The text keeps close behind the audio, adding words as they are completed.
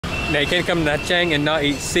Now you can come to Nha Trang and not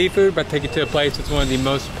eat seafood, but take it to a place that's one of the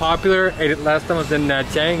most popular. Ate it last time I was in Nha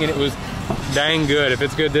Trang and it was dang good. If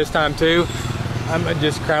it's good this time too, I'm gonna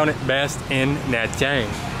just crown it best in Nha Trang.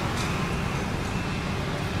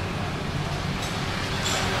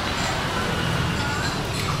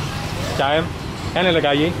 Chào em, cái này là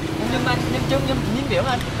gà gì? Nhâm biển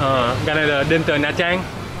anh. Gà này là đến từ Nha Trang.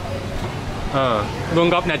 Nguồn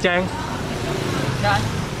gốc Nha Trang.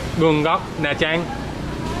 Nguồn gốc Nha Trang.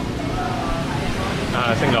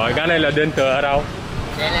 Xin lỗi, cái này là đến từ ở đâu?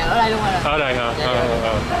 Dạ là ở đây luôn rồi. Ở đây hả?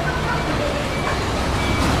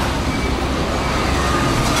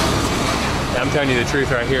 I'm telling you the truth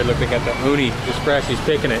right here. Look, they got the uni just fresh. He's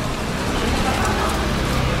picking it.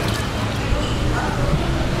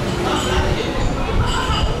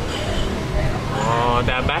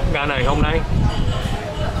 Ta bắt gà này hôm nay.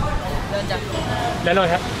 Lên rồi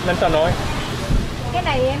hả? Lên tao nói. Cái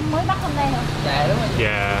này em mới bắt hôm nay hả? Dạ đúng rồi.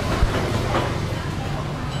 Dạ.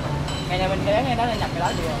 Ngày này mình ghé ngay đó để nhập cái đó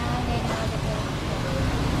chị ạ.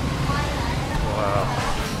 Wow.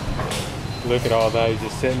 Look at all that. He's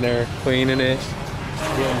just sitting there cleaning it,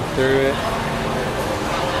 getting through it.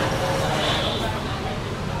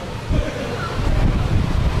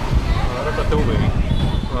 Rất là thú vị.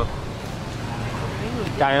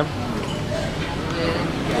 Cay không?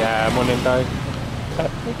 Dạ, muốn lên tới.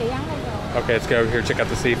 Okay, let's go over here, check out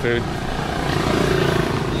the seafood.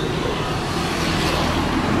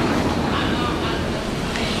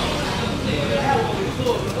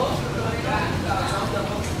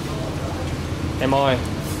 Em ơi,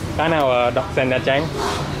 cái nào đọc sen Nha Trang?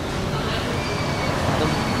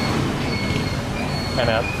 Cái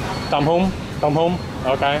nào? Tôm hùm,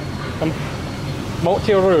 ok. 1,5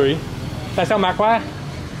 triệu. Tại sao mắc quá?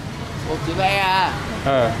 1,3 triệu à?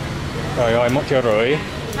 Trời ơi, 1,5 triệu.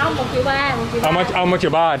 Không, 1,3 triệu. 1,3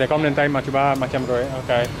 triệu, để con lên tay 1,3 triệu, 150,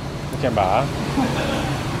 ok. 130.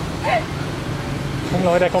 Không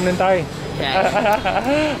lỗi, để con lên tay.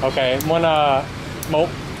 Ok, muốn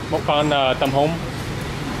một con tôm hùm.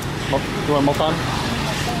 Một con.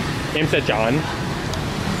 Em sẽ chọn.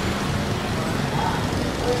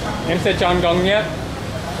 Em sẽ chọn con nhé.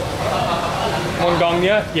 Một con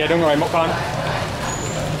nhé. Dạ đúng rồi, một con.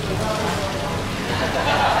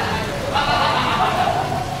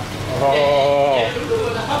 Oh.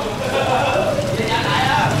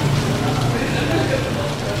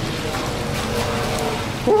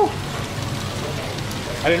 Whew.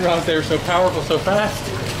 I didn't realize they were so powerful so fast.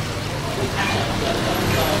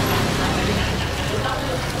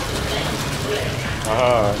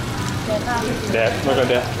 Đẹp, rất là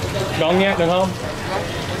đẹp. Ngon nhé, được không?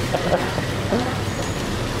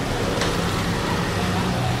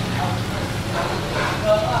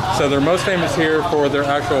 So they're most famous here for their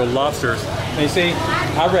actual lobsters. And you see,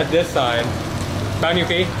 I read this sign. Bao nhiêu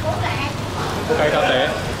ký? 2 cao tế.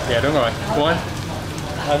 Yeah, đúng rồi. One.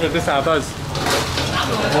 I read this out. That was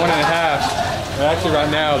 1.5. And actually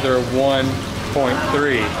right now they're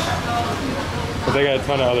 1.3. But they got a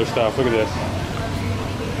ton of other stuff. Look at this.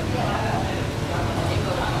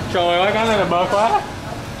 Trời ơi, cái này là bơ quá.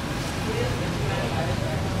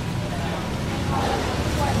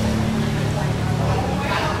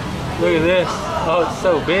 Look at this. Oh, it's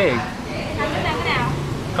so big.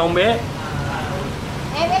 Không biết.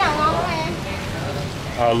 Em cái nào ngon không em?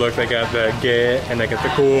 Oh, look, they got the ghẹ and they got the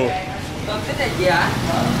cool. Tôm tích là gì hả?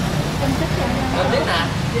 Tôm tích hả?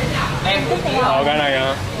 Em cũng ký rồi. Cái này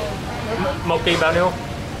hả? 1 ký bao nhiêu?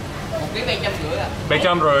 1 ký 750 à?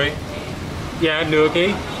 750. Yeah, nửa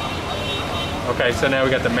ký. Okay, so now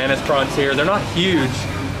we got the mantis prawns here. They're not huge.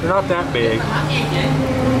 They're not that big.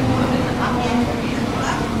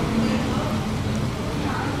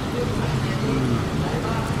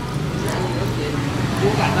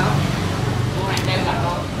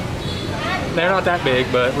 They're not that big,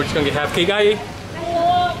 but we're just gonna get half ký. Gay.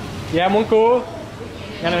 Yeah, muốn cua.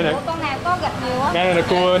 Cái này nè. Con nào có gạch nhiều á. Cái này là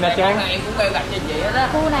cua Nha Trang. Em cũng kêu gạch cho chị hết á.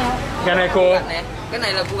 Cua nào? Cái này cua. Cái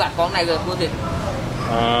này là cua gạch, còn này là cua thịt.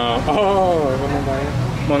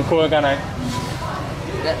 Muốn cua cái này.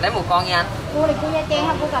 Lấy một con nha anh. Cua này cua Nha Trang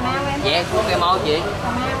hay cua Cà Mau em? Dạ, cua Cà Mau chị.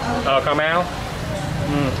 Cà Mau. Cà Mau.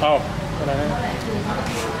 Cái này.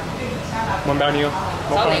 Muốn bao nhiêu?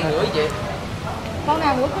 6,5 chị. Con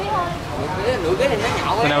nào nửa ký thôi. Nửa ký thì nó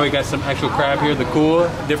nhỏ quá. So now we got some actual crab here, the cool,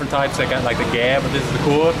 different types. I got like the ghẹ, but this is the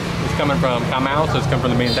cool. It's coming from Cà Mau, so it's coming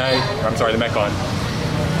from the main day. I'm sorry, the Mekong.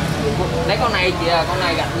 Lấy con này chị à, con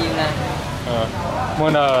này gạch nhiều nè.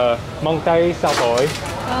 Muốn mông tây sao tỏi.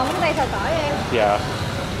 Móng tay xào tỏi em. Dạ.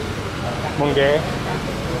 Mông ghẹ.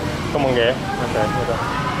 Có mông ghẹ. Ok.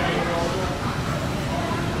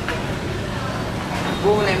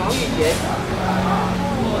 Cua này món gì chị?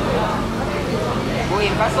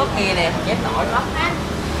 Có sốt nghe nè, chém tỏi đó.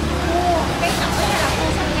 Cái tỏi hay là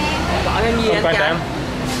cua sông ngang? Tỏi em gì Không anh quan trai? tâm.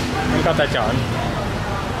 Không có ta chọn.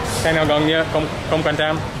 Cái nào gần như không quan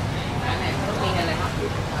tâm.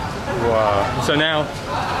 Wow. So now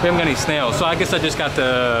we haven't got any snails. So I guess I just got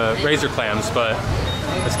the razor clams, but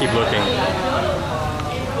let's keep looking.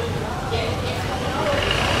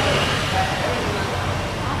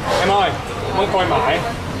 Em ơi, muốn coi mãi.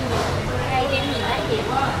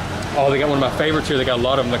 Oh, they got one of my favorites here. They got a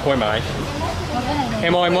lot of them, the koi mai.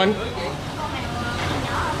 Em ơi, muốn.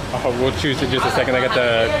 Oh, we'll choose it just a second. They got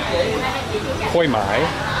the koi mai.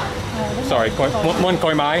 Sorry, muốn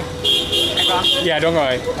koi mai. Dạ đúng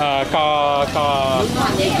rồi.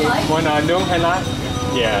 Muốn nướng hay lá?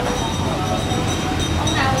 Yeah.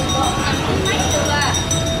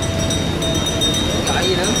 Tại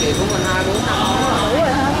gì nướng chị của mình 2, 4, 5 món rồi.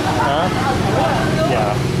 Hả?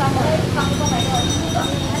 Dạ.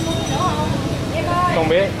 Không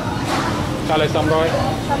biết. Trả lời xong rồi.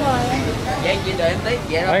 Vậy chị đợi em tí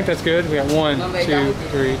vậy I think that's good. We got 1, 2,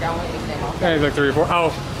 3. Hey, like 3 or 4.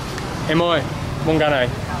 Oh, em ơi, muốn cái này.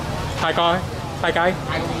 2 cái.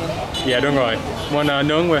 Dạ đúng rồi. Muốn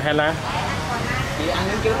nướng với hay lá? Chị ăn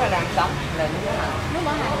nướng trước hay là ăn sống?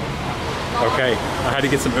 Okay, I had to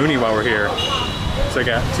get some uni while we're here. So I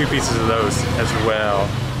got 2 pieces of those as well.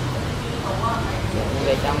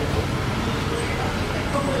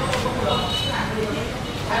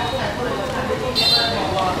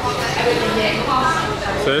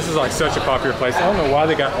 So this is like such a popular place. I don't know why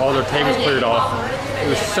they got all their tables cleared off. It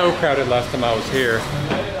was so crowded last time I was here.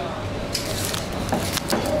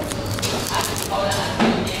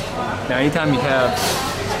 Now anytime you have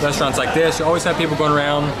restaurants like this, you always have people going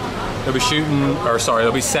around. They'll be shooting, or sorry,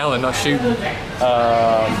 they'll be selling, not shooting,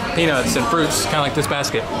 peanuts and fruits, kind of like this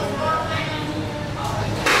basket.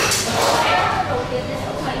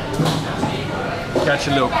 Got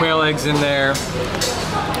your little quail eggs in there.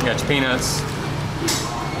 You got your peanuts.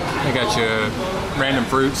 You got your random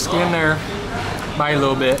fruits. Get in there, buy a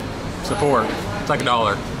little bit, support. It's like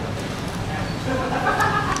 $1.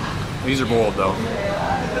 These are boiled though.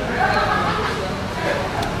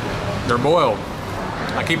 They're boiled.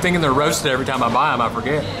 I keep thinking they're roasted every time I buy them. I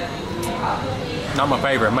forget. Not my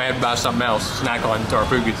favorite. I might have to buy something else. Snack on until our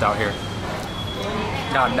food gets out here.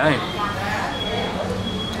 God dang.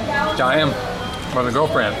 I am. Or the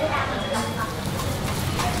girlfriend.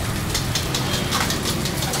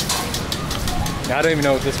 Now, I don't even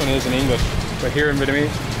know what this one is in English, but here in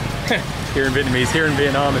Vietnamese, here in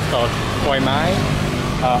Vietnam, it's called Khoi Mai.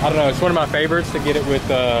 I don't know. It's one of my favorites to get it with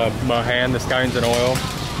my hand, the scallions and oil.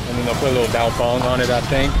 And then they'll put a little dao bong on it, I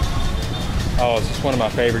think. Oh, it's just one of my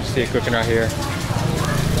favorites. See it cooking right here.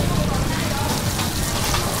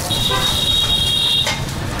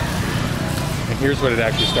 And here's what it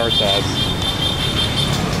actually starts as.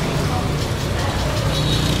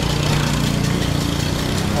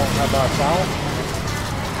 Oh, how about salad?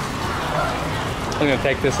 I'm gonna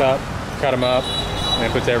take this up, cut them up, and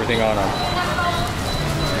it puts everything on them.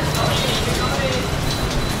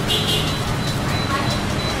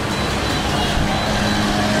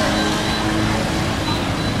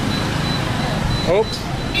 Oops.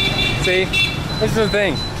 See, this is the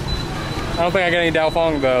thing. I don't think I got any Dao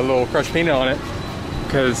Fong, the little crushed peanut on it,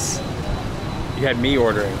 because you had me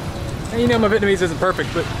ordering. And you know, my Vietnamese isn't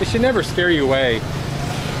perfect, but it should never scare you away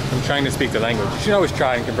from trying to speak the language. You should always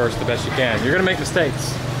try and converse the best you can. You're gonna make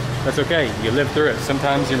mistakes. That's okay. You live through it.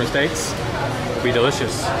 Sometimes your mistakes will be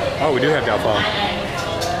delicious. Oh, we do have Dao Fong.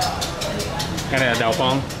 Can I have Dao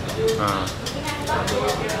Fong?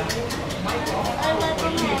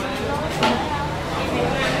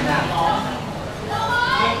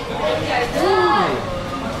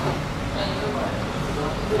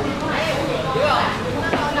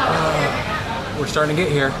 We're starting to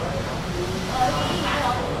get here.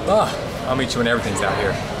 I'll meet you when everything's out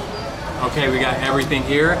here. Okay, we got everything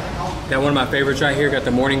here. Got one of my favorites right here. Got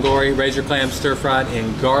the Morning Glory razor clam stir fried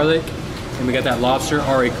in garlic. And we got that lobster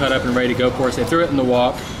already cut up and ready to go for us. They threw it in the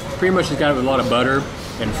wok. Pretty much just got it with a lot of butter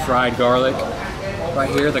and fried garlic. Right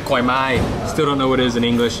here, the Khoi Mai. Still don't know what it is in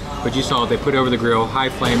English, but you saw it. They put it over the grill, high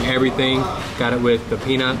flame, everything. Got it with the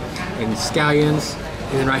peanut and scallions.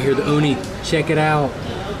 And then right here, the uni. Check it out.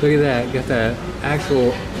 Look at that. Got the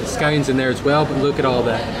actual scallions in there as well, but look at all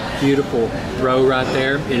that beautiful roe right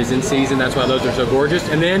there. It is in season. That's why those are so gorgeous.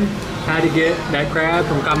 And then had to get that crab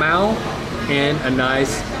from Kamau and a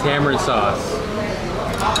nice tamarind sauce.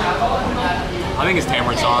 I think it's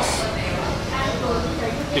tamarind sauce.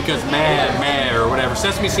 Because meh, or whatever.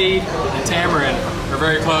 Sesame seed and tamarind are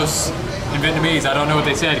very close in Vietnamese. I don't know what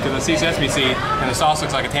they said because I see sesame seed and the sauce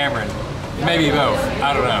looks like a tamarind. It may be both.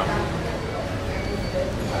 I don't know.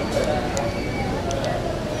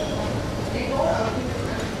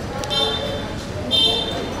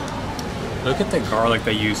 Look at the garlic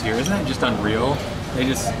they use here. Isn't that just unreal? They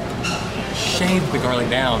just shave the garlic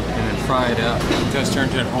down and then fry it up. It does turn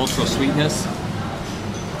to an ultra sweetness.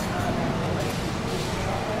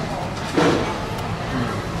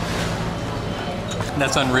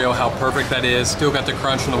 That's unreal how perfect that is. Still got the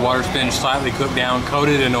crunch from the water spinach, slightly cooked down,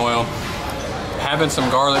 coated in oil. Having some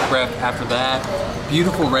garlic breath after that.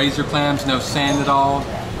 Beautiful razor clams, no sand at all.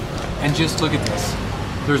 And just look at this.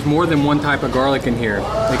 There's more than one type of garlic in here.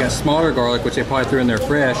 They got smaller garlic, which they probably threw in there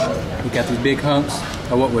fresh. You got these big hunks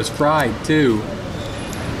of what was fried too.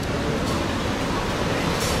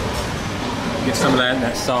 Get some of that in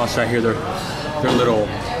that sauce right here. Their little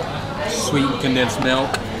sweet condensed milk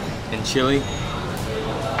and chili.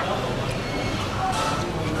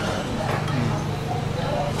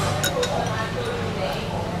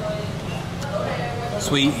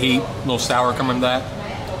 Sweet, heat, a little sour coming to that.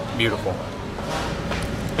 Beautiful.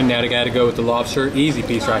 And now I gotta go with the lobster. Easy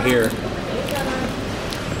piece right here.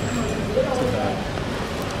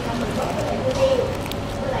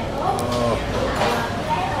 Oh.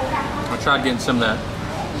 I tried getting some of that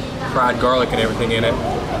fried garlic and everything in it,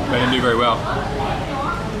 but I didn't do very well.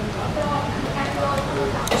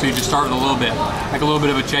 So you just start with a little bit, like a little bit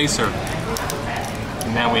of a chaser.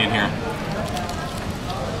 And now we in here.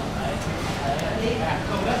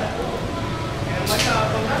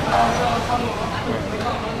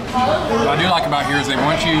 What I do like about here is they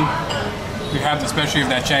want you to have the specialty of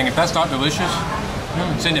that chang. If that's not delicious,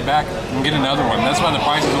 send it back and get another one. That's why the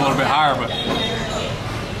price is a little bit higher, but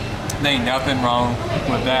there ain't nothing wrong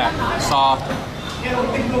with that. Soft,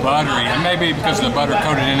 buttery, and maybe because of the butter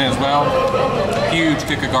coated in it as well. Huge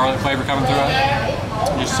kick of garlic flavor coming through it.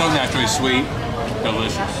 Just so naturally sweet,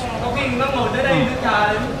 delicious.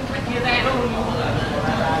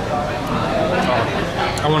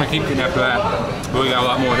 I want to keep getting after that, but we got a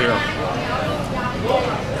lot more here.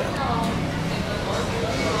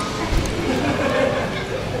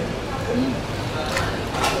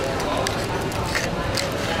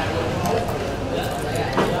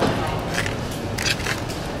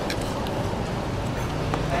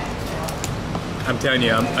 I'm telling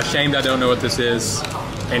you, I'm ashamed I don't know what this is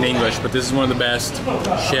in English, but this is one of the best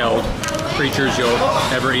shelled creatures you'll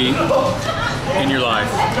ever eat in your life.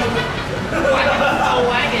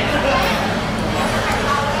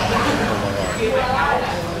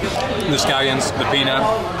 The scallions, the peanut,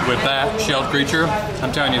 with that shelled creature,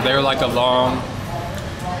 I'm telling you, they're like a long,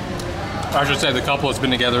 I should say the couple has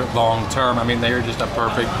been together long term. I mean, they're just a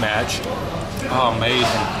perfect match. Oh, amazing.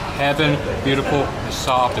 Heaven, beautiful, it's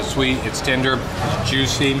soft, it's sweet, it's tender, it's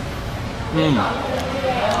juicy.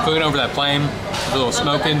 Cooking over that flame, a little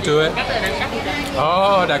smoke into it.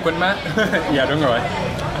 Oh, đã quên mát. Yeah, đúng rồi.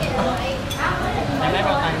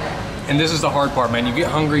 And this is the hard part, man. You get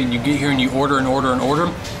hungry and you get here and you order and order and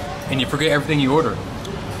order, and you forget everything you order.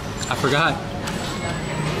 I forgot.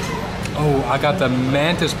 Oh, I got the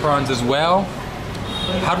mantis prawns as well.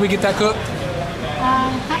 How do we get that cooked?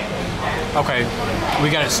 Okay, we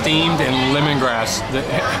got it steamed in lemongrass. The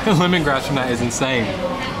lemongrass from that is insane.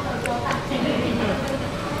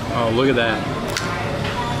 Oh, look at that.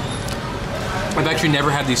 I've actually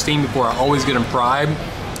never had these steamed before. I always get them fried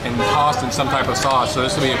and tossed in some type of sauce, so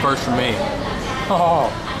this will be a first for me. Oh,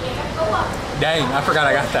 dang, I forgot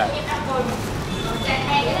I got that.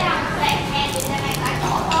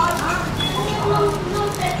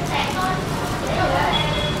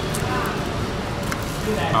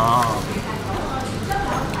 Oh.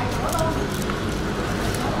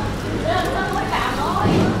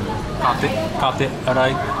 Pop it ở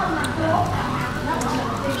đây.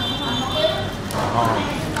 Oh,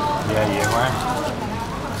 yeah quá.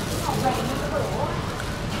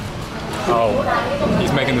 Oh,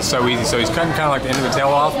 he's making this so easy. So he's cutting kind of like the end of the tail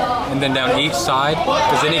off, and then down each side,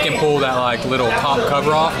 because then he can pull that like little top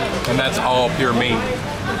cover off, and that's all pure meat.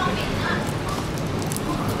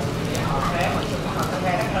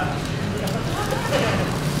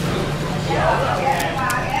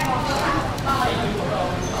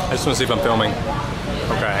 I just want to see if I'm filming.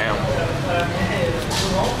 Okay, I am.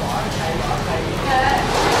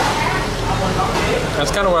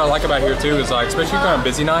 That's kind of what I like about here too, is like, especially if you're on a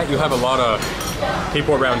busy night, you'll have a lot of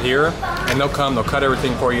people around here, and they'll come, they'll cut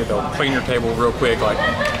everything for you, they'll clean your table real quick. Like,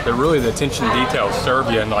 they're really the attention to detail,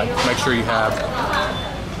 serve you, and like make sure you have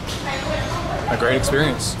a great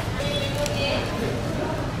experience.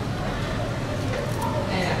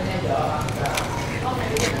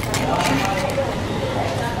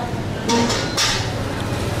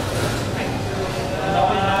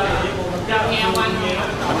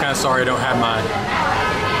 I'm kind of sorry I don't have my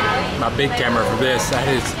my big camera for this. That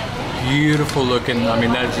is beautiful looking. I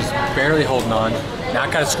mean, that is just barely holding on. Now I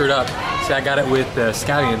kind of screwed up. See, I got it with the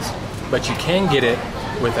scallions, but you can get it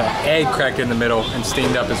with an egg cracked in the middle and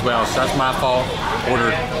steamed up as well. So that's my fault.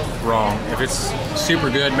 Ordered wrong. If it's super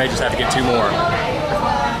good, may just have to get 2 more.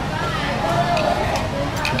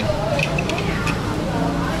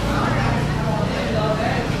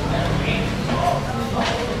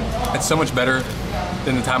 It's so much better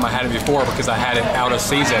than the time I had it before because I had it out of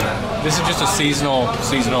season. This is just a seasonal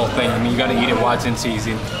thing. I mean, you gotta eat it while it's in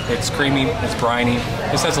season. It's creamy, it's briny.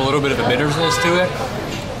 This has a little bit of a bitterness to it,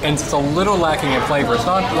 and it's a little lacking in flavor. It's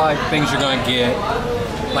not like things you're gonna get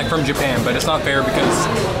like from Japan, but it's not fair because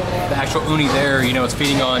the actual uni there, you know, it's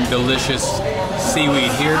feeding on delicious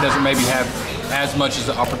seaweed. Here it doesn't maybe have as much as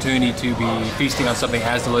the opportunity to be feasting on something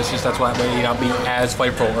as delicious. That's why it may not be as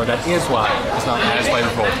flavorful, or that is why it's not as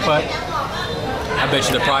flavorful. But I bet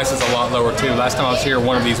you the price is a lot lower too. Last time I was here,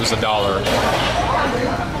 one of these was $1.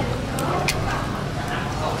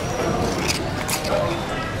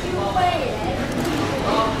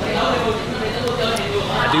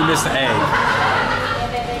 I do miss the egg.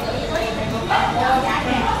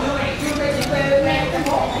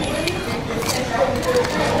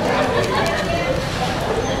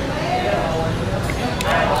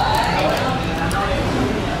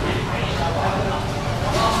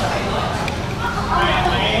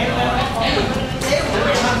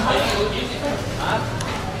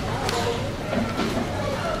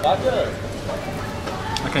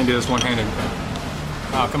 I can't do this one-handed.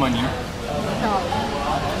 Oh, come on, you.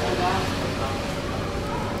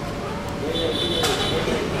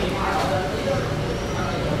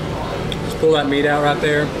 Just pull that meat out right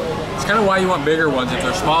there. It's kind of why you want bigger ones. If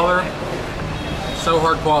they're smaller, it's so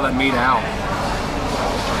hard to pull that meat out.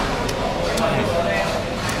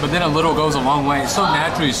 But then a little goes a long way. It's so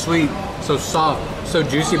naturally sweet, so soft, so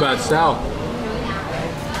juicy by itself.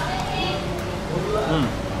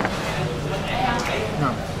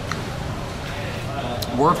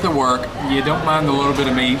 Worth the work. You don't mind the little bit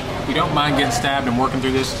of meat. You don't mind getting stabbed and working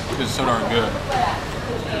through this because it's so darn good.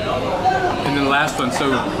 And then the last one, so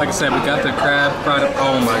like I said, we got the crab fried up.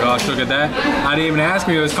 Oh my gosh, look at that. I didn't even ask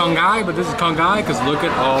me if it was kongai, but this is kongai because look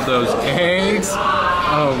at all those eggs.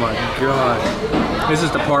 Oh my god. This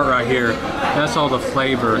is the part right here. That's all the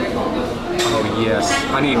flavor. Oh yes.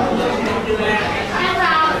 I need...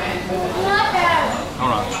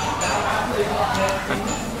 Hold on.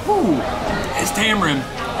 Ooh. It's tamarind.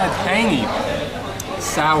 That's tangy.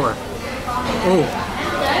 Sour. Oh.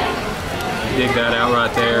 Dig that out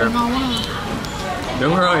right there.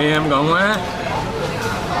 Đúng rồi em, ngon quá.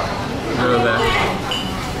 Look at that.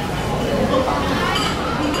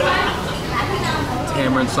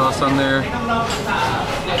 Tamarind sauce on there.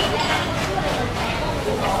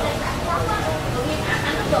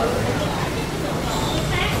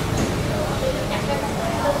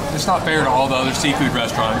 It's not fair to all the other seafood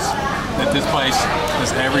restaurants that this place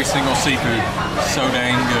does every single seafood so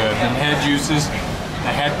dang good. And head juices,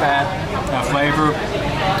 the head fat, that flavor,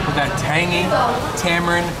 with that tangy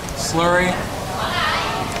tamarind slurry.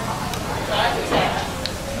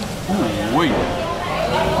 Ooh, wee.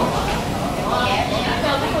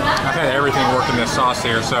 I've had everything work in this sauce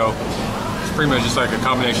here, so it's pretty much just like a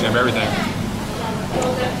combination of everything.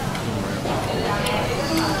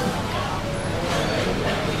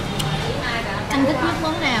 Anh thích nhất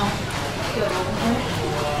món nào?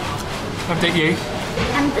 Em thích gì?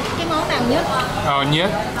 Anh thích cái món nào nhất?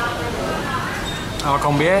 Nhất.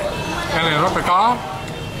 Không biết. Cái này rất là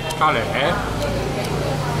có lẽ.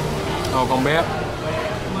 Không biết.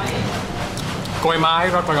 Quay mai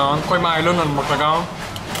rất là ngon. Quay mai luôn là một là ngon.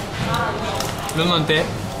 Luôn lên tết.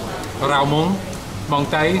 Rau muống, măng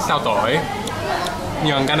tây, sao tỏi.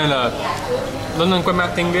 Nhưng cái này là luôn lên quay mai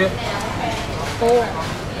tinh biết.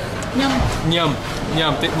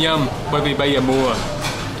 Nhâm, tết nhâm. Bởi vì bây giờ mùa.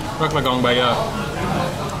 Rất là ngon bây giờ.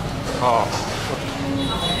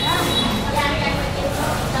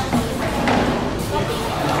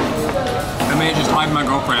 I may have just lied to my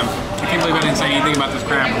girlfriend. I can't believe I didn't say anything about this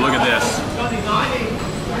crab, but look at this.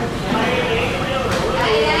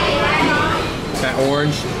 That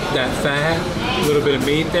orange, that fat, a little bit of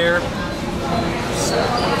meat there.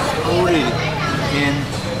 Coated in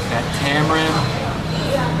that tamarind.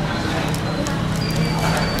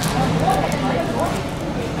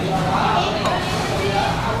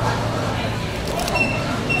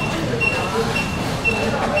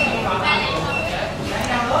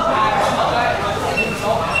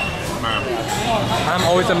 I'm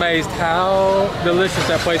always amazed how delicious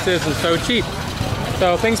that place is and so cheap.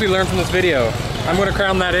 So things we learned from this video. I'm going to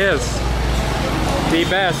crown that is the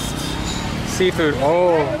best seafood.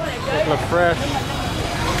 Oh, look fresh.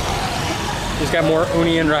 He's got more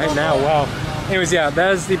uni in right now. Wow. Anyways, yeah,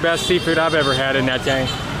 that is the best seafood I've ever had in Nha Trang.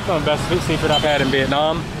 Some of the best seafood I've had in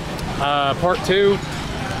Vietnam. Part 2.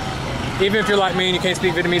 Even if you're like me and you can't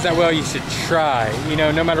speak Vietnamese that well, you should try. You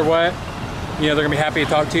know, no matter what, you know, they're gonna be happy to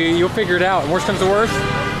talk to you. You'll figure it out. And worst comes to worst,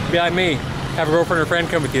 be like me. Have a girlfriend or friend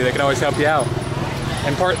come with you. They can always help you out.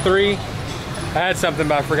 And part 3, I had something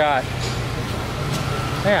but I forgot.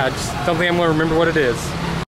 Yeah, I just don't think I'm gonna remember what it is.